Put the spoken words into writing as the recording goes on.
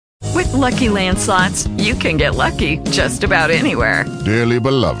With Lucky Land Slots, you can get lucky just about anywhere. Dearly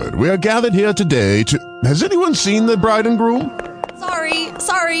beloved, we are gathered here today to... Has anyone seen the bride and groom?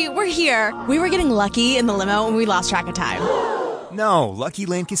 Sorry, we're here. We were getting lucky in the limo and we lost track of time. No, Lucky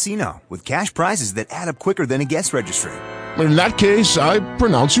Land Casino, with cash prizes that add up quicker than a guest registry. In that case, I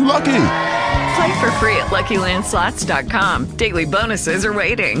pronounce you lucky. Play for free at LuckyLandSlots.com. Daily bonuses are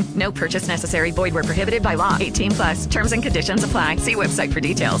waiting. No purchase necessary. Void where prohibited by law. 18+. Terms and conditions apply. See website for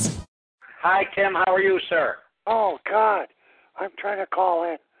details. Hi, Tim. How are you, sir? Oh, God. I'm trying to call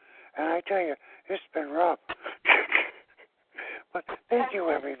in, and I tell you, it's been rough. But thank you,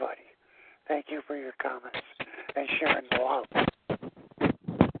 everybody. Thank you for your comments and sharing the love.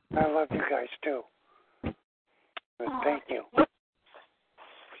 I love you guys, too. But thank you.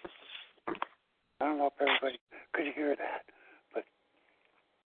 I don't know if everybody could hear that, but...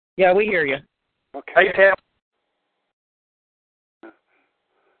 Yeah, we hear you. Okay. Hey, Tim.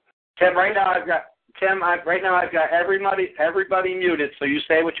 Tim, right now I've got everybody muted. So you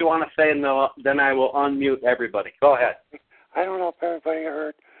say what you want to say, and then I will unmute everybody. Go ahead. I don't know if everybody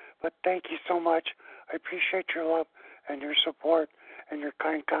heard, but thank you so much. I appreciate your love and your support and your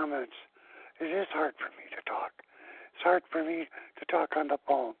kind comments. It is hard for me to talk. It's hard for me to talk on the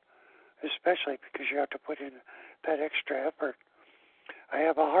phone, especially because you have to put in that extra effort. I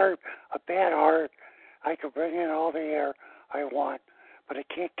have a bad heart. I can bring in all the air I want, but I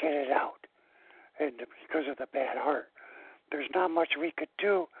can't get it out, and because of the bad heart. There's not much we could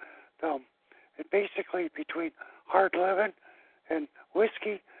do. It basically, between hard living and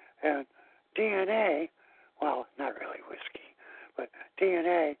whiskey and DNA, well, not really whiskey, but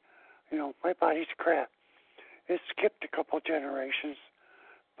DNA, my body's crap. It skipped a couple generations,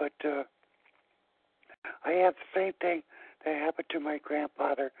 but I have the same thing that happened to my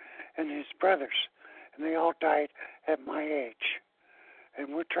grandfather and his brothers, and they all died at my age.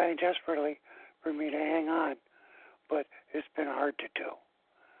 And we're trying desperately for me to hang on, but it's been hard to do.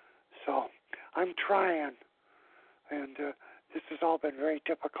 So I'm trying, and this has all been very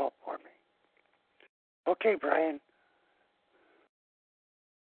difficult for me. Okay, Brian.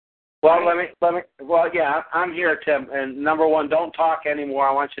 Well, yeah, I'm here, Tim. And number one, don't talk anymore.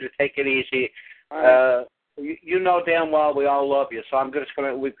 I want you to take it easy. You know damn well we all love you. So I'm just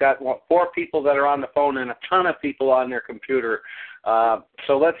we've got 4 people that are on the phone and a ton of people on their computer.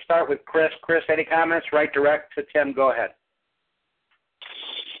 So let's start with Chris. Chris, any comments? Right direct to Tim. Go ahead.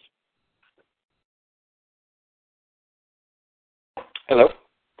 Hello.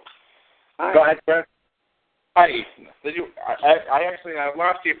 Hi. Go ahead, Chris. Hi. I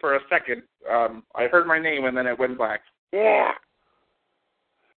lost you for a second. I heard my name and then it went black. Yeah.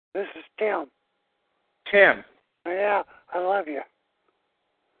 This is Tim. Tim. Yeah, I love you.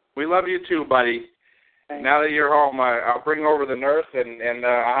 We love you too, buddy. Thanks. Now that you're home, I'll bring over the nurse and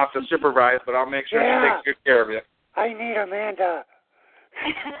I'll have to supervise, but I'll make sure she takes good care of you. I need Amanda.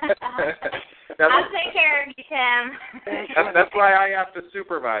 I'll take care of you, Tim. That's why I have to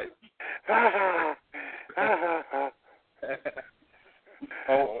supervise.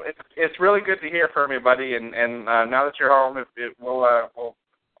 Oh, it's really good to hear from you, buddy. And now that you're home, we'll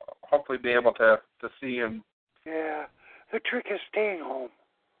hopefully be able to see you. Yeah, the trick is staying home.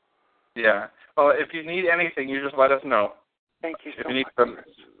 Yeah. Well, if you need anything, you just let us know. Thank you so much. If you need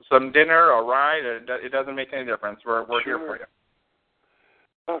some dinner or ride, it doesn't make any difference. We're here for you.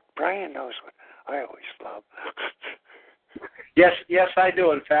 Look, Brian knows what I always love. Yes, I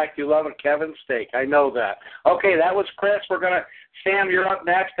do. In fact, you love a Kevin steak. I know that. Okay, that was Chris. Sam, you're up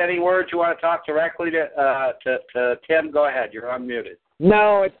next. Any words you want to talk directly to Tim? Go ahead. You're unmuted.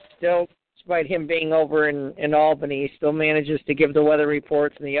 No, it's still, despite him being over in Albany, he still manages to give the weather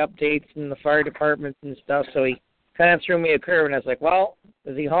reports and the updates and the fire departments and stuff. So he kind of threw me a curve, and I was like, well,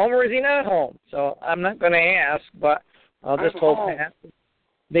 is he home or is he not home? So I'm not going to ask, but I'll just hold fast.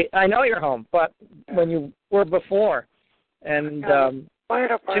 I know you're home, but when you were before. And fire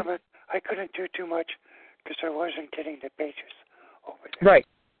department, I couldn't do too much because I wasn't getting the pages over there. Right.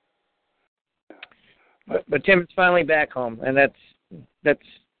 But Tim's finally back home, and that's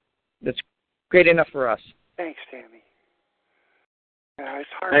great enough for us. Thanks, Sammy. Yeah, it's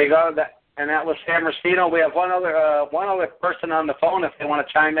hard. There you go. And that was Sam Racino. We have one other person on the phone. If they want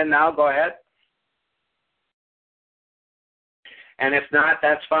to chime in now, go ahead. And if not,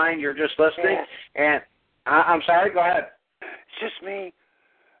 that's fine. You're just listening. Yeah. And I'm sorry. Go ahead. It's just me.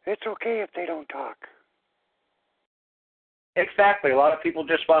 It's okay if they don't talk. Exactly. A lot of people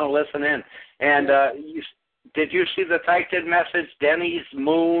just want to listen in. And did you see the typed-in message, Denny's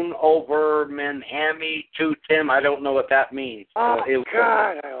Moon over Manhattan to Tim? I don't know what that means. Oh,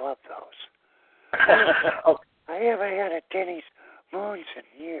 God, I love those. I haven't had a Denny's moons and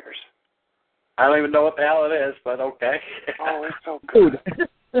years. I don't even know what the hell it is, but okay. Oh, it's so good.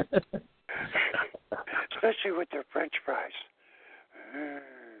 Especially with their French fries.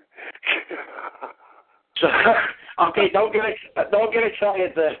 So, okay, don't get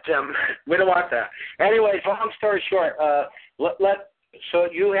excited, Tim. We don't want that. Anyways, long story short, so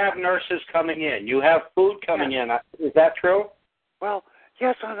you have nurses coming in. You have food coming in. Is that true? Well,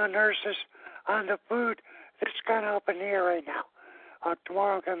 yes, on the nurses. On the food, it's kind of up in the air right now.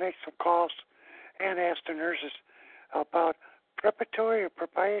 Tomorrow I'm going to make some calls and ask the nurses about preparatory or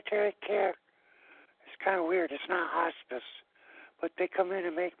proprietary care. It's kind of weird. It's not hospice, but they come in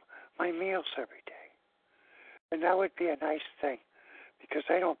and make my meals every day. And that would be a nice thing because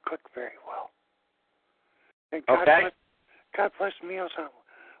I don't cook very well. And God bless Meals on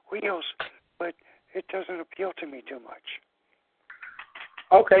Wheels, but it doesn't appeal to me too much.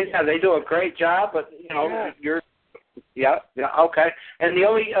 Okay, yeah, they do a great job, but, you're... Yeah, okay. And the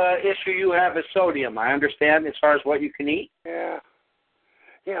only issue you have is sodium, I understand, as far as what you can eat? Yeah,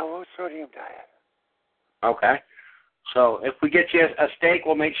 low sodium diet. Okay. So if we get you a steak,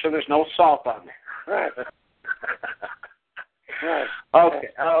 we'll make sure there's no salt on there. Right. Right.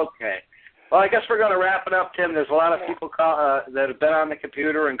 Okay. Well, I guess we're going to wrap it up, Tim. There's a lot of people that have been on the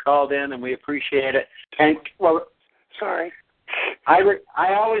computer and called in, and we appreciate it. And, well... Sorry. I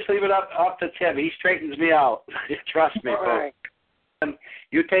always leave it up to Tim. He straightens me out. Trust me, folks. Right.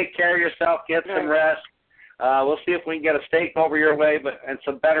 You take care of yourself. Get some rest. We'll see if we can get a steak over your way, and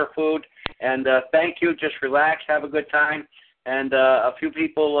some better food. And thank you. Just relax. Have a good time. And a few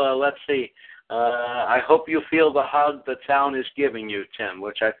people, let's see. I hope you feel the hug the town is giving you, Tim,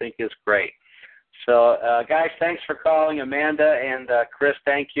 which I think is great. So, guys, thanks for calling. Amanda and Chris,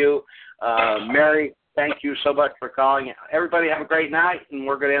 thank you. Mary, thank you so much for calling. Everybody have a great night, and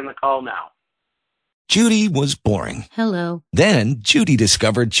we're going to end the call now. Judy was boring. Hello. Then Judy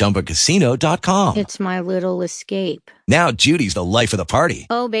discovered ChumbaCasino.com. It's my little escape. Now Judy's the life of the party.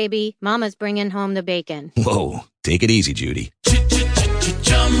 Oh, baby, mama's bringing home the bacon. Whoa, take it easy, Judy.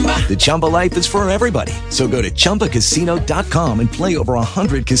 The Chumba life is for everybody. So go to ChumbaCasino.com and play over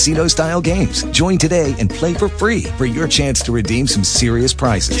 100 casino-style games. Join today and play for free for your chance to redeem some serious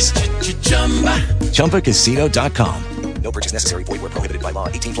prizes. ChumbaCasino.com. No purchase necessary. Void where prohibited by law.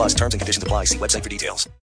 18+ terms and conditions apply. See website for details.